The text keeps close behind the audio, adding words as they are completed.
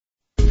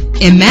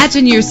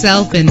Imagine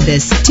yourself in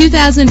this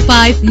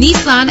 2005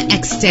 Nissan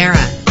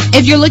Xterra.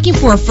 If you're looking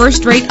for a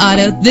first-rate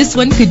auto, this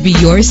one could be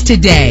yours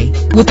today.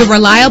 With a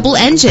reliable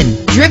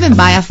engine driven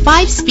by a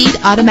 5-speed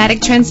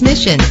automatic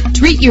transmission,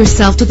 treat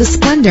yourself to the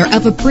splendor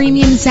of a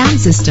premium sound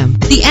system.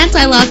 The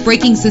anti-lock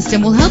braking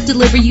system will help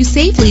deliver you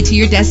safely to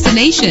your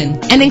destination.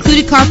 An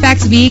included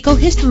Carfax Vehicle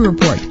History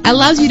Report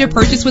allows you to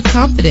purchase with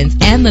confidence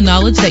and the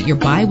knowledge that your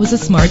buy was a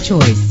smart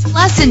choice.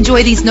 Plus,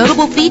 enjoy these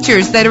notable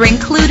features that are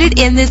included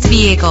in this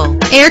vehicle: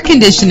 air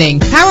conditioning,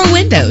 power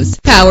windows,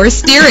 power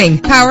steering,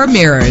 power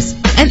mirrors,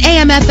 an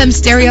AM/FM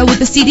stereo with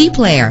a CD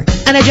player,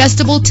 an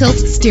adjustable tilt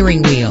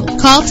steering wheel.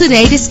 Call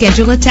today to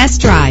schedule a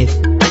test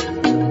drive.